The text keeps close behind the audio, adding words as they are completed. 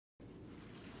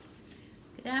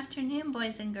Good afternoon,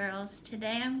 boys and girls.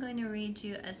 Today I'm going to read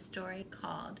you a story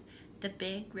called The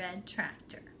Big Red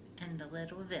Tractor and the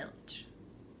Little Village.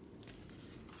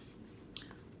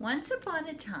 Once upon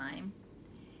a time,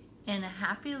 in a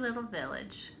happy little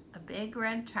village, a big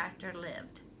red tractor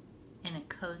lived in a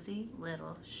cozy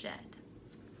little shed.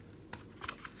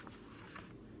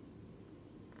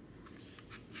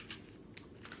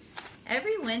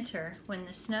 Every winter, when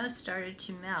the snow started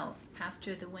to melt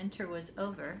after the winter was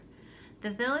over, the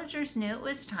villagers knew it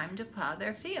was time to plow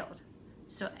their field.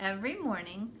 So every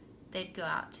morning, they'd go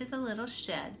out to the little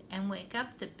shed and wake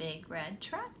up the big red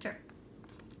tractor.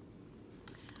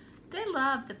 They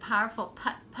loved the powerful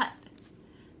put-put,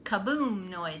 kaboom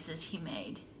noises he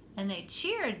made, and they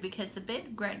cheered because the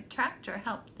big red tractor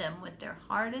helped them with their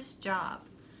hardest job,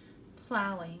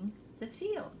 plowing the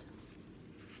field.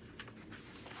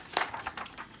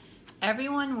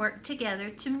 Everyone worked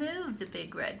together to move the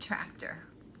big red tractor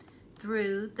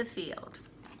through the field.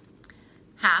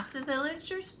 Half the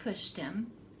villagers pushed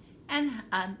him and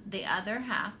the other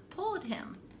half pulled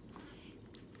him.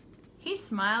 He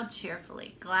smiled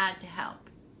cheerfully, glad to help,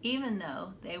 even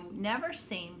though they never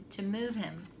seemed to move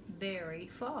him very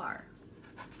far.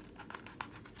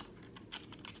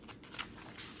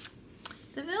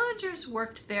 The villagers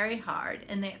worked very hard,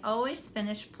 and they always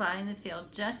finished plowing the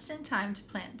field just in time to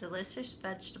plant delicious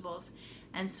vegetables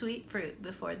and sweet fruit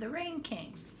before the rain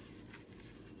came.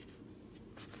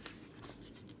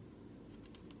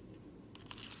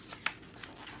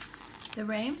 The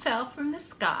rain fell from the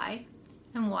sky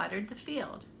and watered the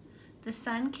field. The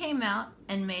sun came out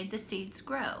and made the seeds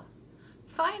grow.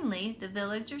 Finally, the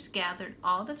villagers gathered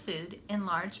all the food in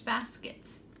large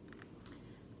baskets.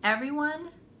 Everyone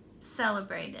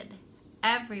celebrated.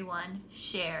 Everyone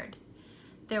shared.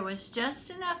 There was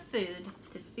just enough food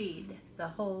to feed the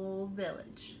whole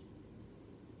village.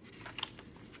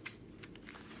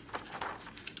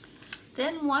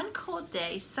 Then one cold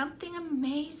day, something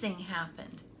amazing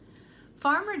happened.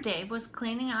 Farmer Dave was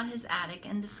cleaning out his attic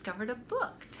and discovered a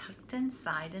book tucked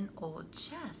inside an old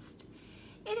chest.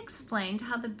 It explained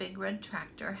how the big red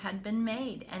tractor had been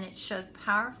made, and it showed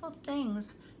powerful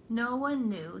things no one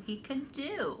knew he could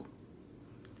do.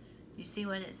 You see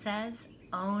what it says?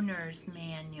 Owner's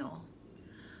Manual.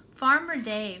 Farmer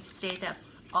Dave stayed up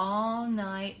all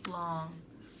night long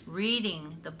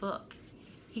reading the book.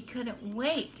 He couldn't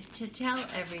wait to tell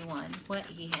everyone what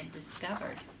he had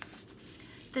discovered.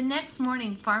 The next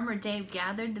morning, Farmer Dave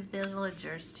gathered the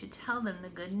villagers to tell them the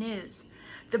good news.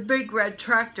 The big red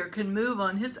tractor can move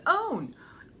on his own.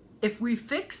 If we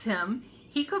fix him,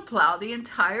 he could plow the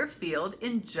entire field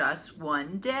in just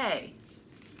one day.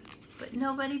 But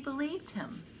nobody believed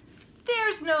him.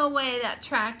 There's no way that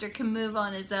tractor can move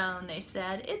on his own, they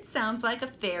said. It sounds like a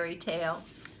fairy tale.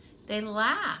 They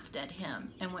laughed at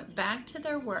him and went back to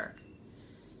their work.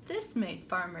 This made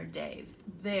Farmer Dave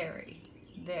very,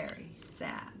 very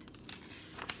sad.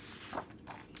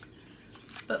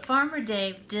 But Farmer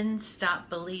Dave didn't stop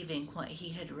believing what he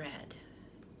had read.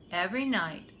 Every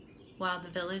night, while the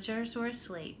villagers were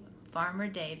asleep, Farmer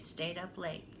Dave stayed up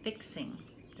late fixing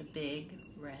the big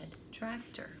red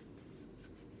tractor.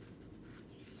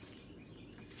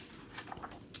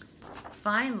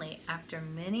 Finally, after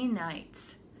many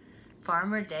nights,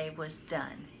 Farmer Dave was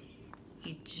done.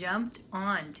 He jumped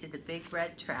on to the big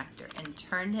red tractor and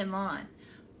turned him on.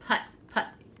 Put, put,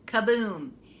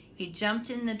 kaboom! He jumped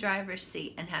in the driver's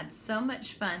seat and had so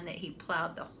much fun that he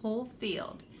plowed the whole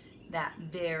field that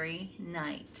very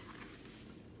night.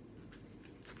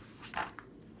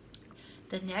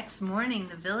 The next morning,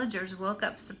 the villagers woke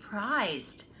up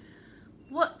surprised.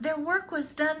 Their work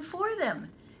was done for them,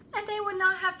 and they would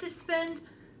not have to spend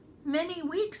many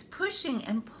weeks pushing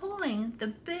and pulling the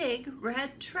big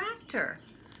red tractor.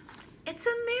 It's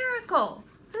a miracle.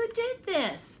 Who did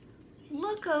this?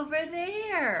 Look over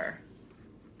there.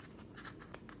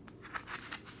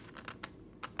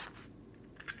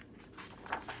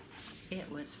 It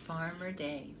was Farmer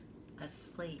Dave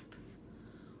asleep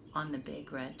on the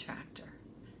big red tractor.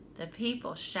 The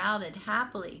people shouted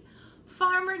happily,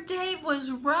 Farmer Dave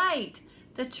was right.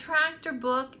 The tractor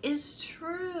book is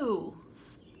true.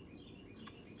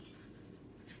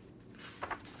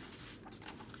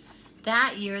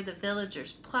 That year, the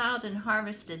villagers plowed and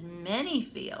harvested many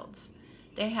fields.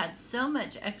 They had so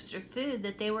much extra food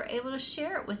that they were able to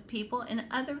share it with people in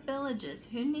other villages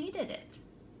who needed it.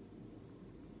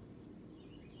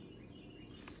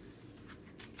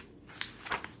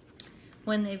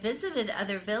 When they visited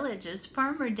other villages,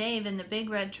 Farmer Dave and the big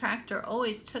red tractor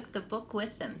always took the book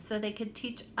with them so they could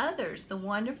teach others the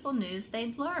wonderful news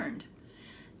they'd learned.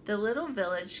 The little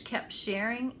village kept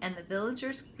sharing, and the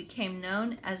villagers became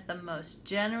known as the most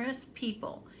generous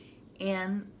people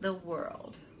in the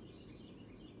world.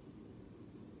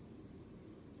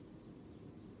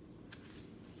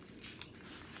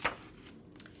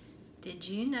 Did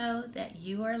you know that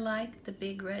you are like the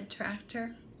big red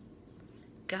tractor?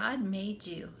 God made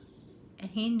you, and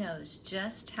He knows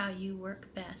just how you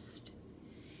work best.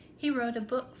 He wrote a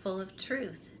book full of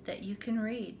truth that you can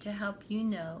read to help you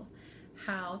know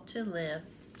how to live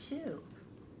too.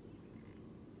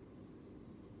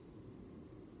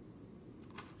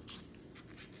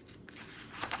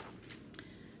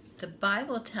 The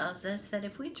Bible tells us that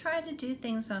if we try to do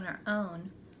things on our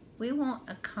own, we won't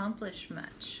accomplish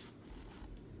much.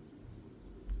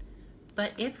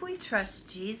 But if we trust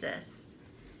Jesus,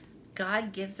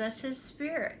 God gives us His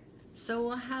Spirit, so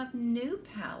we'll have new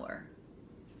power.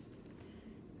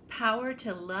 Power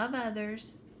to love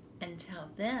others and tell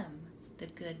them the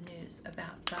good news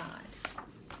about God.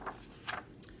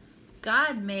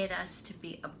 God made us to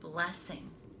be a blessing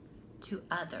to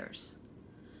others.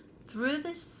 Through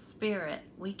the Spirit,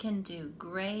 we can do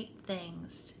great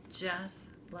things just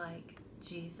like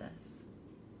Jesus.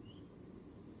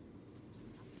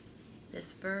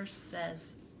 This verse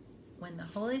says, when the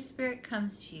Holy Spirit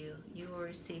comes to you, you will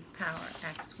receive power.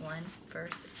 Acts 1,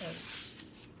 verse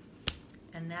 8.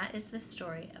 And that is the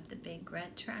story of the big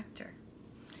red tractor.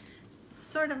 It's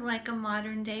sort of like a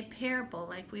modern day parable,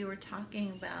 like we were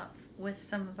talking about with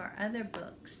some of our other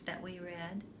books that we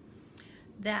read,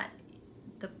 that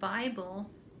the Bible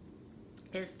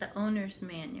is the owner's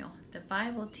manual. The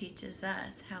Bible teaches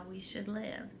us how we should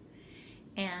live.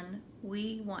 And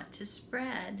we want to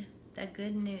spread the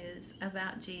good news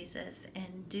about Jesus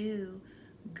and do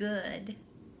good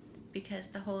because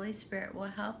the Holy Spirit will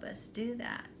help us do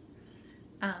that.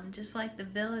 Just like the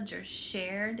villagers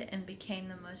shared and became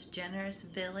the most generous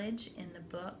village in the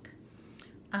book,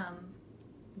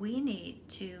 we need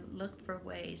to look for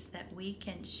ways that we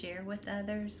can share with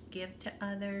others, give to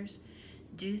others,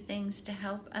 do things to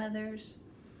help others.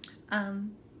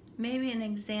 Maybe an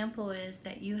example is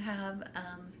that you have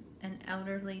an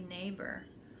elderly neighbor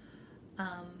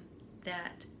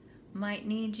that might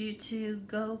need you to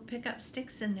go pick up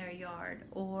sticks in their yard,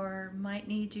 or might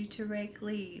need you to rake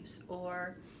leaves,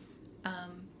 or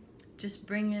just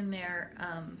bring in their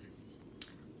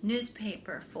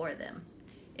newspaper for them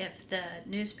if the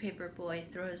newspaper boy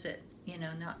throws it,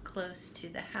 not close to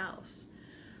the house.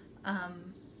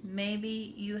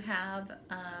 Maybe you have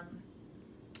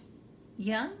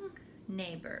young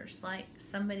neighbors, like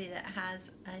somebody that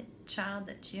has a child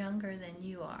that's younger than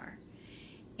you are,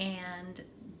 and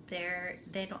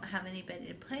they don't have anybody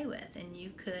to play with, and you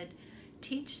could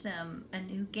teach them a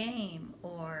new game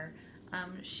or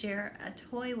share a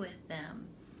toy with them.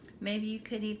 Maybe you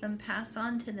could even pass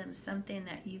on to them something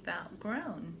that you've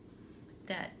outgrown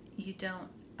that you don't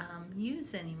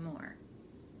use anymore.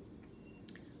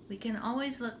 We can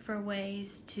always look for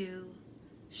ways to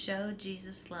show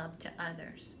Jesus' love to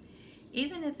others.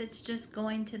 Even if it's just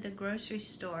going to the grocery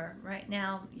store. Right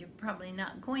now, you're probably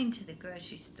not going to the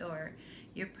grocery store.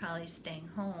 You're probably staying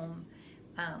home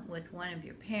with one of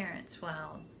your parents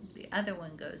while the other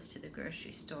one goes to the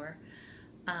grocery store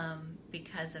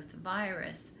because of the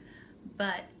virus.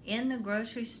 But in the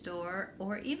grocery store,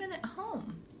 or even at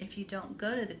home, if you don't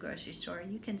go to the grocery store,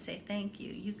 you can say thank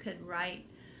you. You could write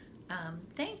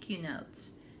thank you notes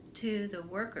to the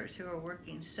workers who are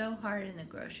working so hard in the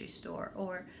grocery store,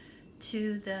 or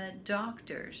to the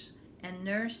doctors and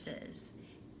nurses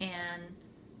and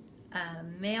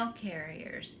mail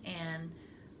carriers and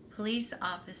police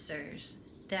officers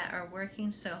that are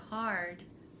working so hard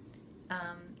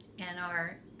and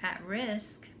are at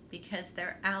risk because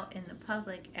they're out in the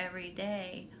public every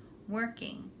day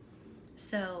working.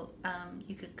 So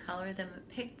you could color them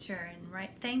a picture and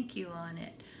write thank you on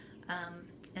it,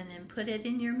 and then put it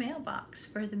in your mailbox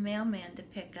for the mailman to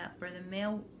pick up, or the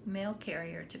mail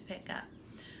carrier to pick up.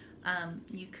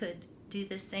 You could do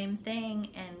the same thing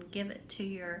and give it to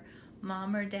your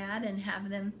mom or dad and have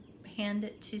them hand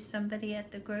it to somebody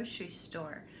at the grocery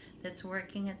store that's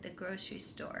working at the grocery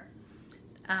store.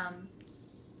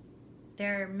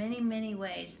 There are many, many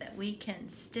ways that we can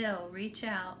still reach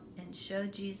out and show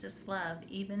Jesus' love,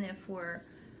 even if we're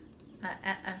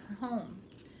at home.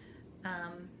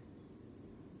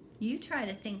 You try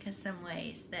to think of some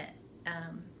ways that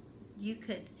you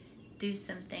could do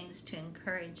some things to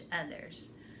encourage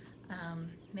others.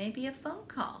 Maybe a phone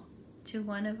call to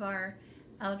one of our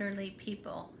elderly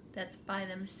people that's by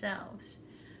themselves,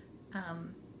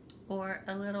 or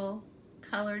a little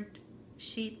colored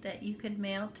sheet that you could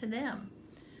mail to them,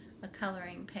 a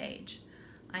coloring page.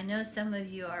 I know some of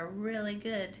you are really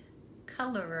good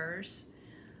colorers,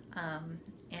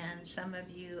 and some of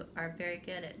you are very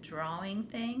good at drawing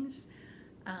things.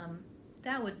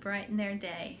 That would brighten their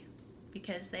day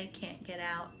because they can't get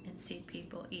out and see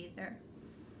people either.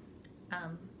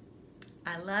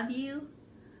 I love you.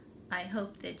 I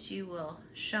hope that you will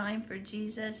shine for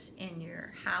Jesus in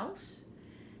your house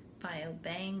by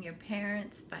obeying your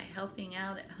parents, by helping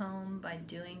out at home, by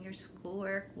doing your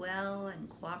schoolwork well and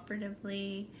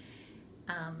cooperatively.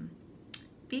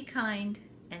 Be kind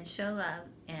and show love,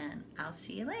 and I'll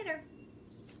see you later.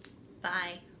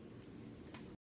 Bye.